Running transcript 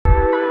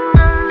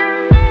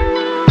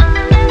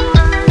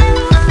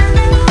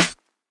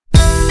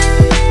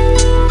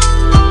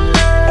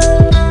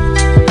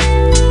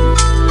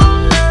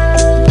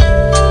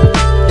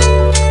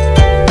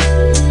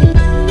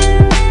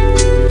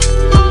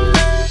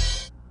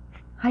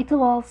Hi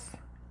dolls,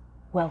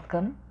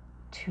 welcome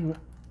to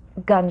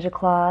Ganja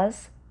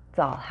Claws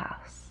Dwoll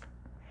Haus.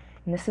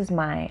 And this is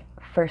my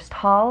first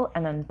haul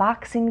and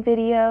unboxing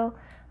video.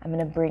 I'm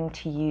going to bring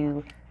to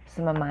you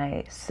some of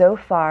my, so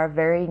far,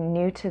 very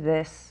new to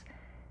this,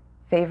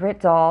 favorite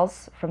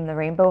dolls from the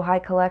Rainbow High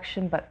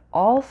collection, but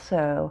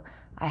also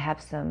I have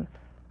some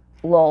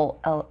LOL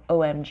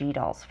OMG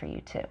dolls for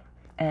you too.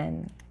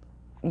 And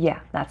yeah,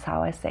 that's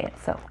how I say it,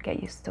 so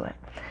get used to it.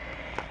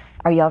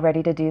 Are y'all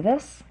ready to do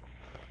this?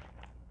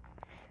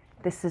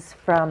 This is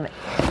from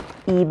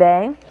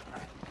eBay,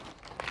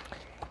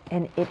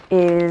 and it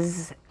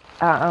is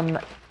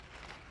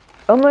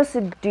almost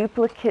a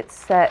duplicate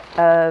set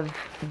of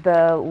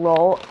the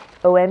LOL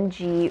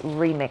OMG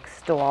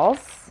remix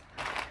dolls.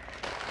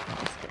 I'm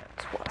just going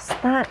to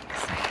twist that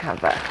because I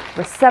have a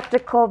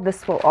receptacle.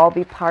 This will all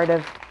be part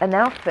of an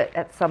outfit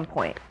at some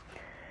point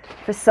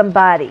for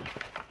somebody.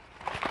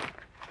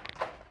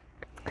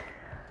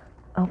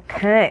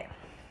 Okay,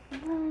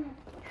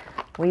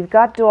 we've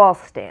got doll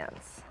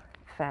stands.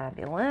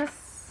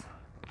 Fabulous.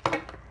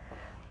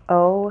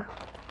 Oh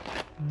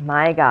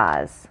my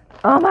gosh.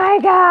 Oh my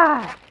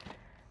god.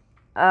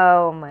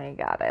 Oh my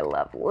god, I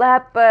love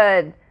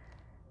leopard.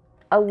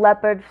 A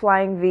leopard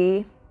flying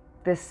V.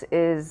 This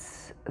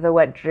is the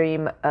wet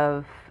dream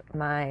of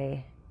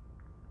my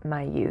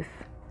youth.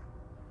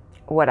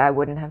 What I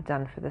wouldn't have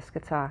done for this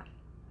guitar.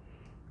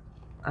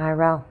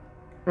 IRL.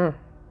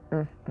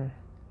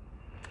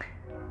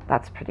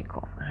 That's pretty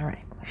cool. All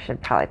right, we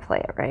should probably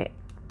play it, right?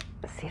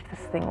 Let's see if this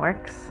thing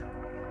works.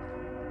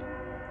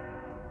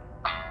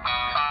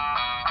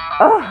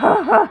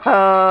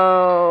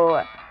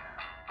 Oh,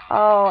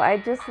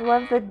 I just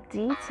love the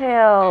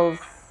details.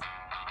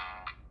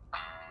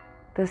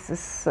 This is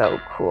so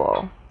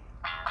cool.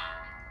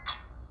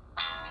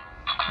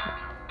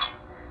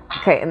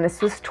 Okay, and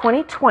this was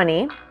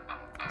 2020,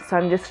 so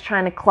I'm just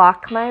trying to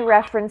clock my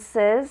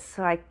references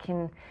so I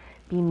can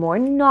be more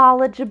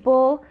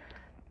knowledgeable,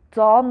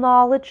 doll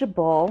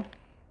knowledgeable.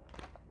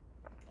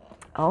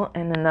 Oh,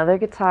 and another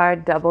guitar,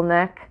 double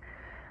neck.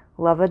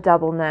 Love a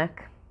double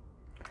neck.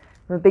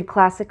 I'm a big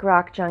classic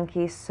rock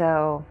junkie,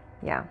 so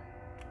yeah,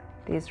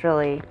 these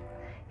really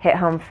hit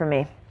home for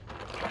me.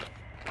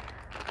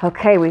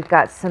 Okay, we've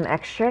got some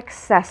extra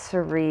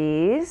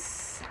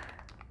accessories.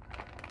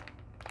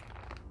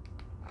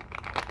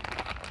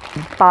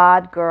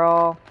 Bod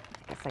girl.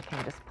 I guess I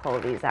can just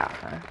pull these out,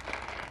 huh?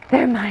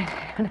 They're mine.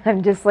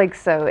 I'm just like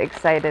so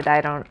excited.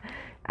 I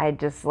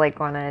just like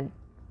want to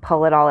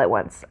pull it all at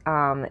once.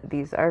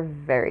 These are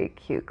very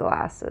cute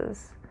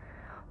glasses.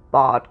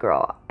 Bod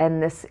girl.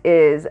 And this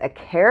is a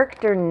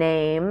character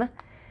name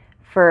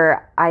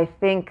for, I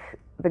think,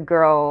 the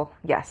girl.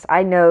 Yes,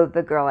 I know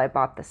the girl I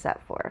bought the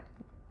set for.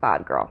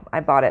 Bod girl.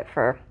 I bought it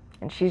for,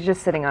 and she's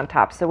just sitting on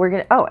top. So we're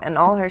going to, oh, and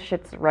all her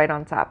shit's right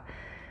on top.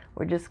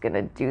 We're just going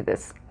to do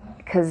this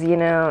because, you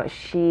know,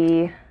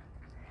 she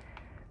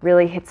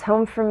really hits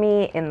home for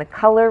me in the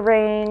color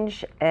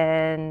range.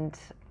 And,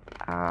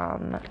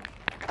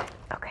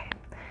 okay,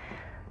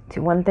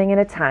 do one thing at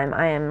a time.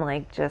 I am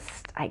like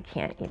I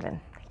can't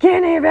even.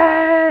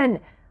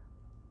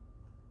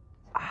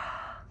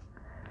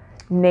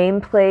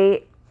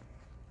 Nameplate,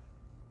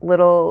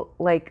 little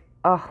like,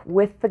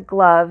 with the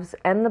gloves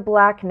and the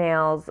black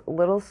nails,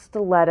 little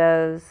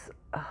stilettos.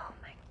 Oh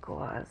my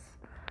gosh.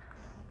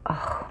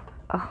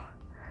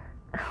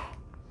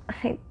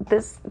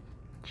 This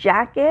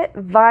jacket,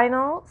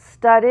 vinyl,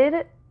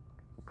 studded,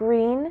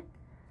 green.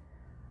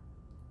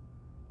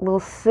 Little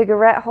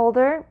cigarette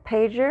holder,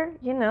 pager,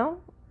 you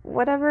know,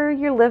 whatever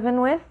you're living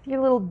with,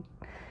 your little,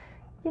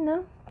 you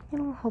know,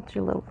 hold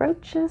your little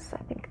roaches.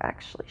 I think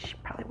actually she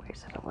probably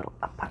wears it a little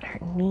up on her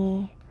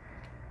knee.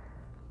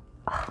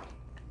 Oh.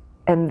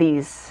 And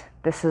this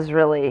is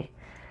really,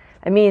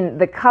 I mean,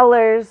 the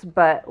colors,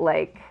 but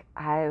like,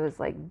 I was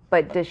like,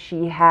 but does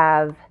she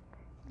have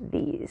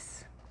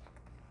these?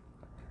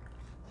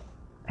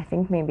 I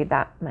think maybe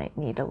that might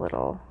need a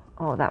little,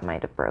 oh, that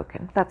might have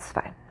broken. That's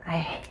fine.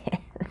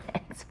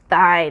 It's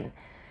fine.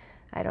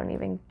 I don't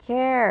even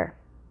care.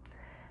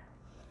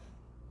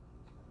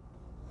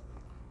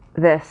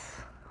 This,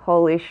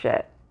 holy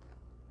shit.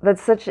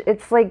 That's such,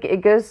 it's like,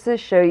 it goes to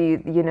show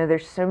you, you know,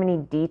 there's so many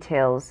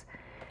details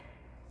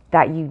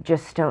that you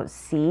just don't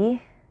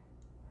see.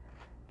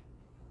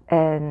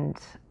 And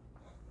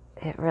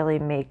it really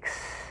makes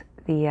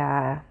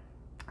the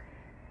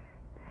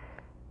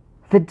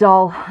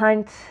doll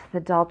hunt, the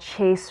doll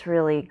chase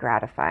really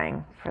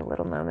gratifying for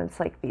little moments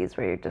like these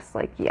where you're just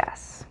like,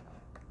 yes,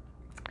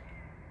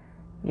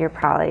 you're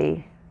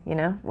probably, you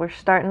know, we're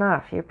starting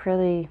off. You're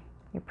pretty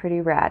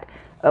rad.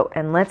 Oh,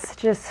 and let's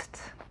just,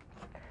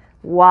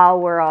 while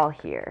we're all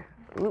here,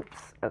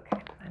 oops,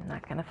 okay, I'm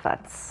not gonna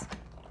futz.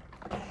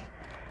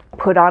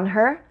 Put on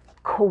her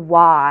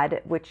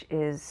quad, which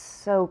is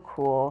so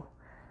cool.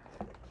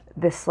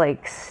 This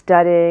like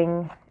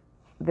studding,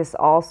 this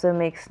also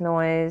makes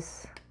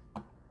noise.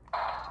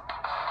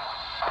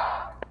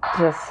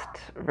 Just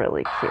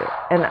really cute.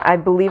 And I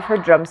believe her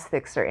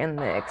drumsticks are in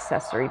the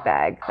accessory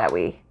bag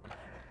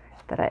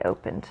that I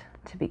opened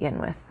to begin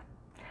with.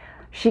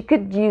 She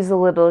could use a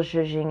little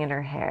zhuzhing in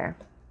her hair.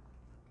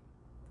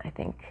 I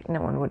think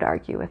no one would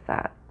argue with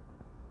that.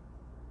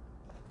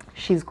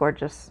 She's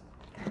gorgeous.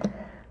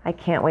 I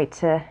can't wait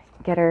to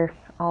get her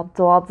all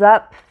dolled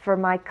up for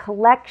my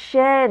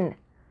collection.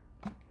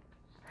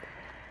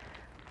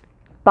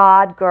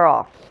 Bod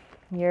girl,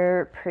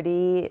 you're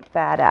pretty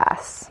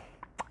badass.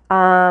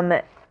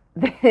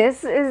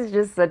 This is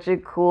just such a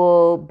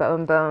cool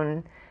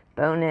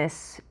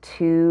bonus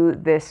to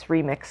this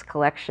remix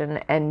collection,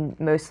 and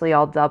mostly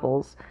all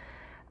doubles.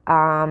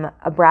 A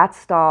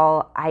Bratz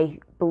doll, I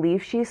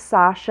believe she's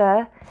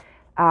Sasha,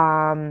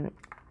 and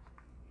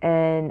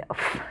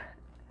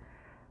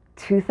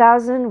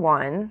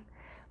 2001,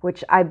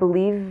 which I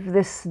believe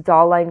this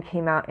doll line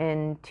came out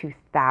in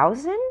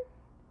 2000.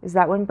 Is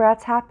that when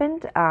Bratz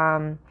happened?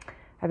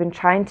 I've been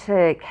trying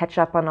to catch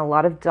up on a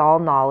lot of doll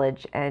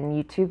knowledge, and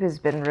YouTube has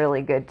been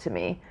really good to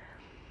me.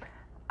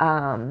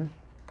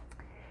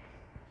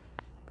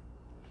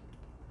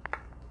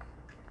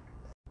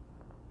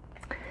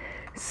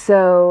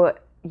 So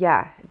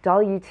yeah,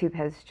 doll YouTube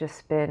has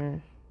just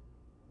been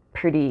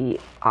pretty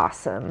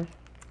awesome.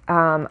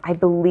 I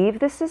believe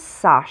this is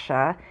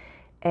Sasha,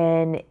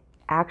 and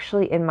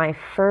actually in my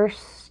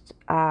first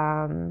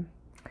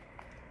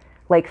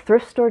like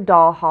thrift store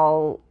doll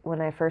haul,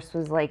 when I first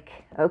was like,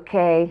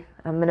 okay,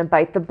 I'm gonna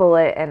bite the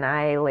bullet, and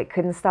I like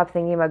couldn't stop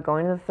thinking about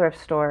going to the thrift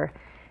store,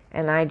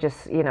 and I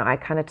just, I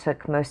kind of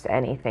took most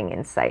anything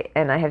in sight,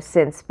 and I have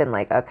since been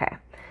like, okay,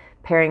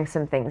 paring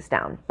some things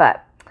down.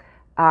 But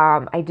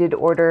I did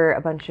order a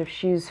bunch of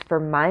shoes for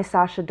my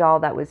Sasha doll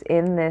that was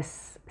in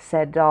this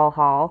said doll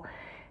haul,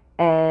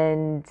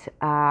 and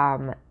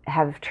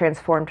have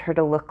transformed her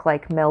to look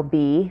like Mel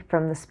B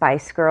from the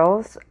Spice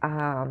Girls.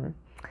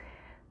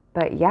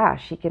 But yeah,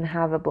 she can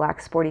have a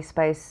black Sporty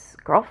Spice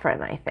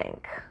girlfriend, I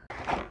think.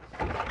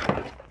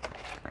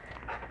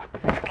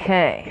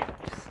 Okay,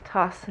 just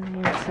tossing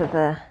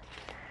into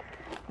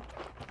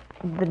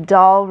the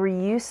doll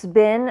reuse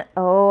bin.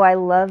 Oh, I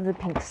love the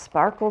pink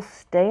sparkle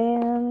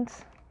stand.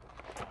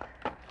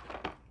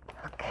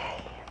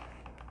 Okay,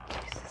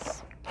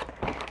 Jesus.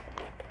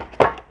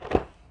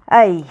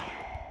 Ay.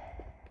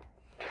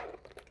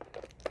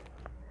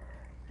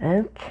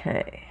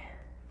 Okay,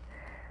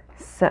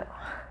 so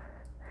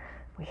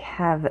we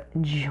have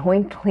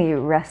jointly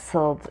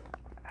wrestled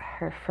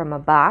her from her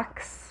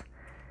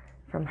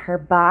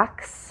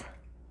box,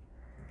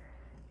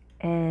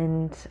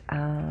 and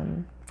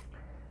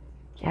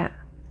yeah,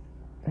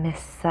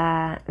 Miss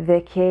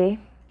Vicky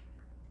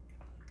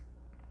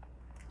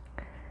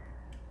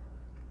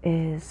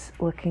is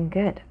looking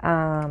good.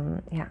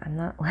 Yeah, I'm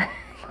not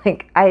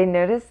like, I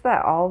noticed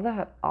that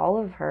all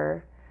of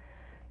her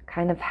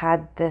kind of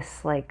had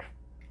this like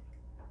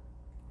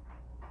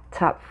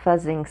top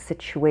fuzzing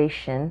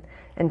situation,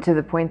 and to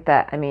the point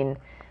that, I mean,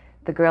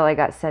 the girl I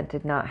got sent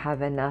did not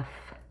have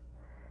enough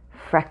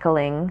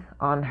freckling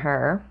on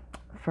her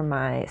for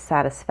my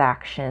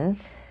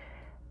satisfaction,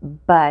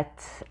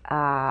 but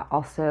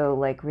also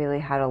like really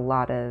had a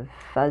lot of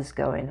fuzz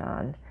going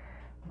on.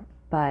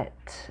 But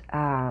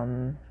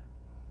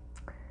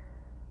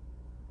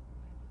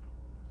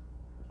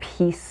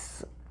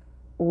Peace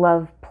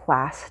Love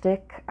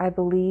Plastic, I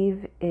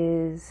believe,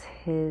 is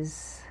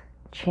his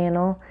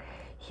channel.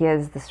 He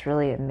has this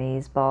really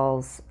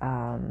amazeballs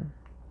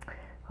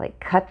like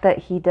cut that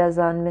he does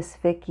on Miss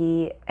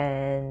Vicky,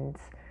 and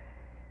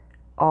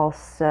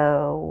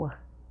also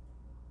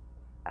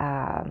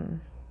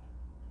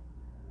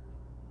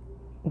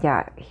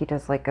yeah, he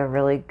does like a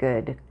really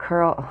good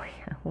curl. Oh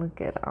yeah,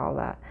 look at all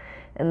that.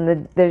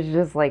 And there's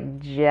just like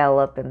gel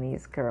up in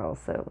these curls,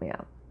 so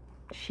yeah,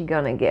 she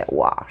gonna get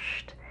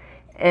washed.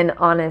 And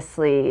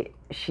honestly,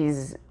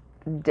 she's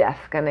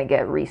gonna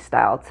get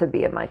restyled to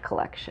be in my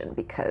collection,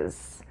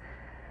 because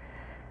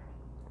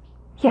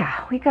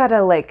yeah, we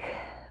gotta like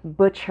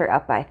butch her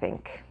up, I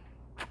think,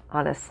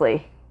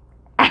 honestly.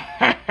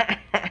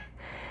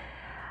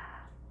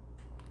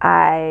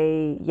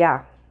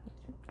 Yeah,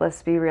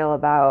 let's be real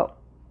about,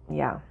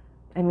 yeah,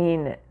 I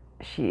mean,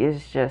 she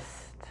is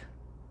just,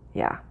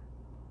 yeah,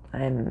 I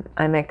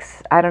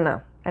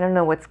don't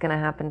know what's gonna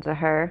happen to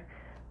her,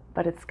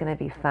 but it's gonna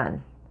be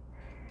fun.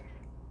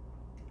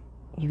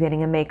 You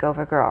getting a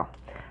makeover, girl.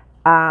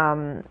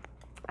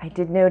 I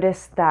did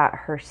notice that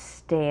her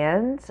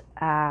stand,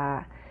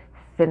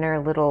 thinner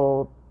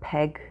little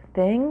peg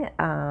thing,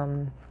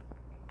 and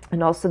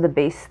also the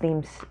base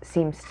theme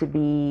seems to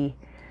be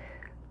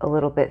a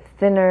little bit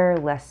thinner,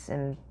 less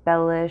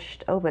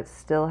embellished. Oh, but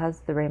still has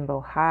the rainbow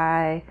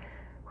high,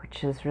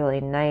 which is really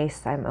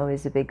nice. I'm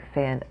always a big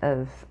fan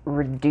of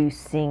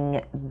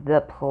reducing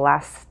the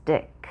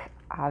plastic.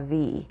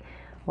 Avi,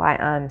 why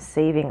I'm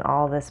saving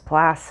all this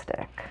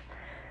plastic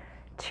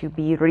to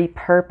be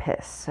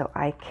repurposed so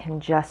I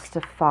can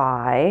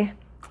justify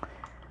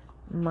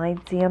my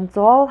damn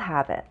doll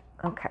habit.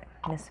 Okay,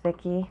 Miss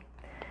Vicky.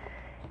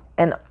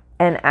 And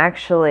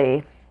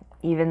actually,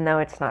 even though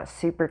it's not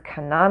super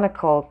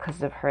canonical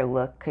because of her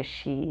look, because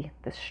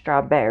the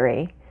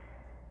strawberry,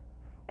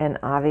 and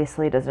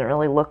obviously doesn't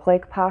really look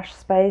like Posh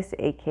Spice,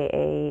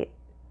 aka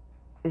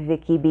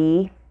Vicky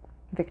B,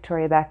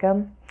 Victoria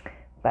Beckham,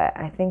 but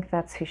I think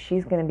that's who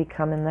she's going to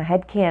become in the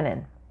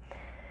headcanon.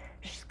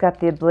 She's got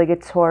the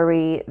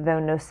obligatory, though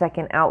no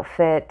second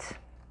outfit,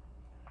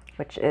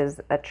 which is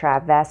a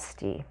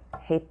travesti.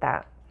 Hate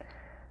that.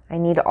 I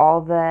need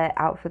all the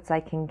outfits I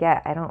can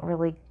get. I don't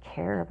really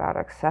care about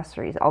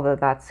accessories, although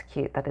that's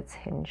cute that it's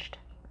hinged.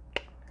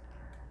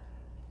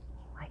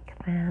 Like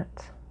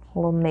that. A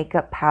little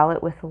makeup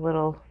palette with a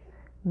little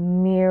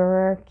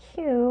mirror.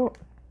 Cute.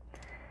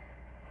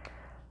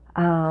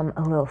 A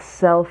little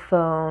cell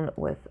phone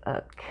with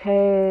a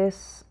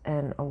case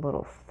and a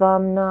little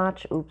thumb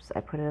notch. Oops, I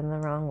put it in the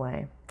wrong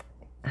way.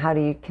 How do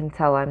you can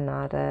tell I'm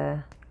not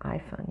a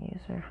iPhone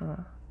user,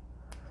 huh?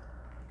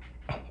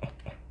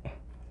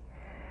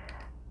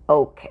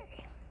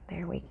 Okay,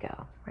 there we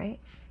go, right?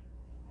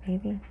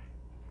 Maybe?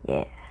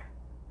 Yeah.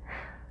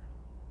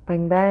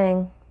 Bang,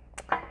 bang.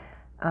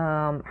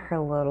 Her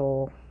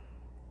little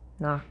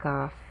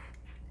knockoff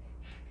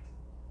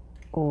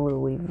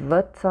Louis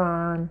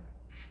Vuitton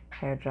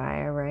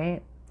hairdryer,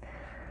 right?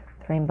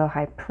 Rainbow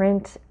high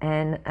print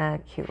and a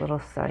cute little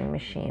sewing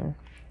machine.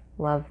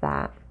 Love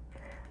that.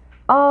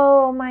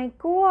 Oh my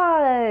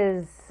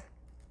gosh!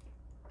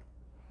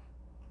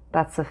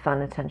 That's a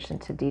fun attention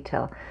to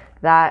detail.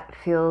 That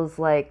feels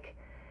like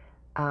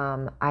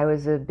I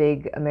was a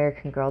big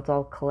American Girl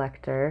doll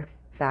collector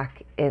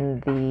back in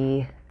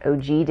the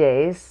OG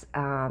days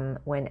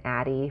when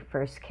Addie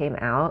first came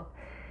out,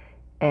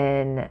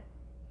 and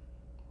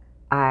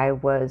I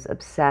was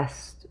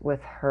obsessed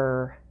with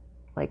her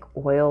like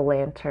oil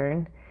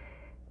lantern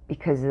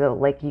because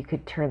like you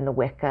could turn the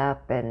wick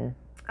up, and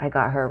I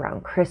got her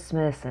around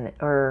Christmas, and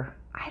or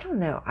I don't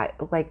know,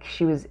 like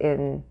she was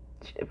in,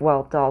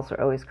 well, dolls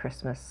are always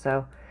Christmas,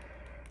 so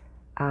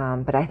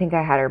but I think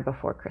I had her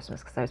before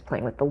Christmas because I was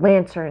playing with the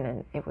lantern,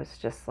 and it was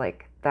just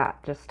like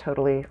that just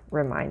totally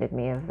reminded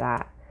me of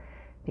that,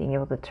 being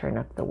able to turn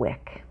up the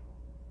wick.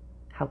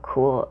 How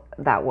cool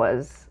that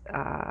was.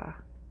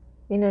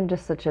 You know,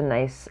 just such a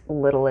nice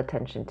little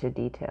attention to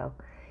detail.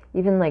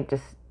 Even like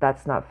just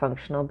that's not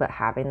functional, but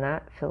having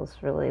that feels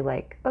really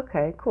like,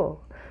 okay,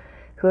 cool.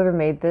 Whoever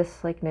made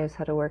this like knows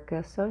how to work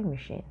a sewing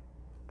machine.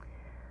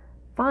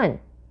 Fun.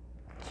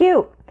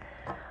 Cute.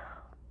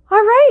 All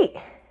right.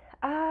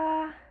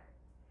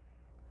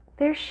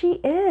 There she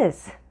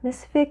is,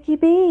 Miss Vicky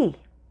B,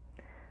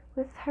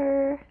 with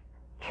her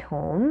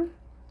comb.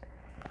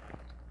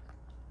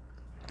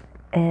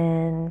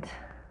 And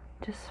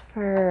just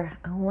for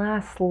a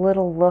last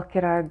little look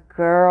at our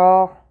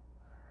girl,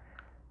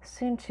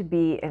 soon to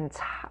be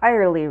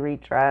entirely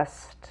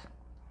redressed,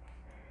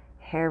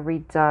 hair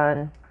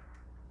redone.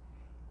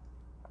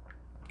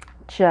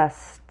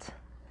 Just,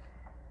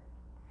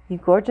 you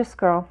gorgeous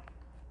girl.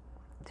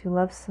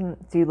 Do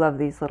you love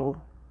these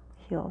little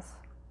heels?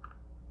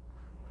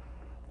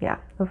 Yeah,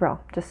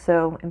 overall, just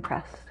so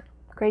impressed.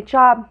 Great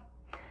job.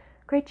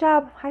 Great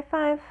job. High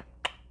five.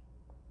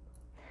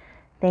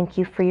 Thank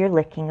you for your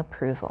licking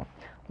approval.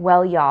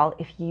 Well, y'all,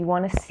 if you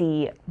want to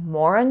see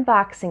more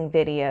unboxing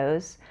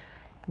videos,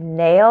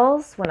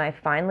 nails when I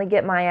finally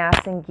get my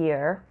ass in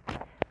gear,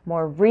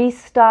 more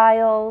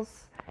restyles,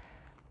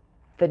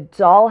 the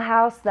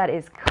dollhouse that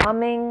is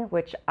coming,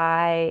 which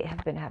I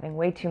have been having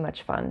way too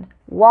much fun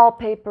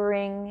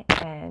wallpapering,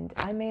 and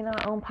I may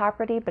not own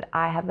property, but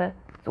I have a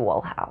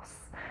Dwoll house.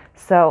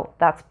 So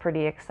that's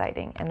pretty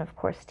exciting. And of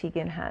course,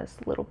 Tegan has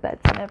little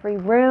beds in every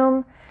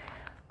room.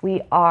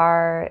 We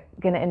are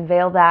going to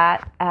unveil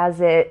that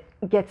as it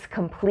gets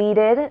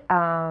completed.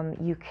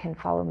 You can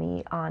follow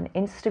me on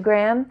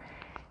Instagram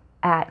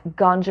at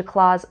Ganja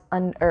Claws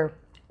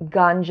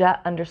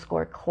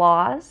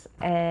Ganja_Claws,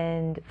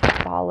 and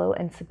follow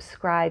and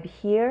subscribe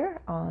here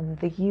on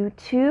the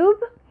YouTube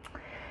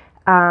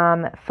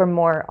for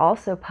more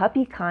also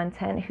puppy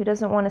content. Who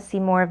doesn't want to see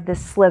more of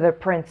this Slither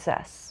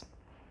princess?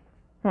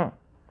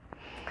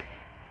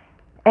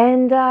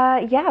 And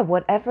yeah,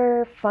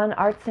 whatever fun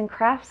arts and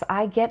crafts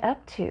I get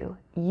up to,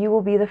 you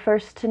will be the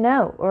first to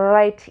know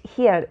right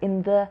here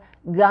in the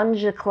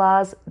Ganja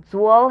Claws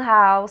Dwoll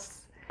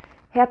Haus.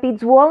 Happy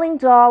dwelling,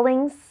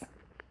 darlings.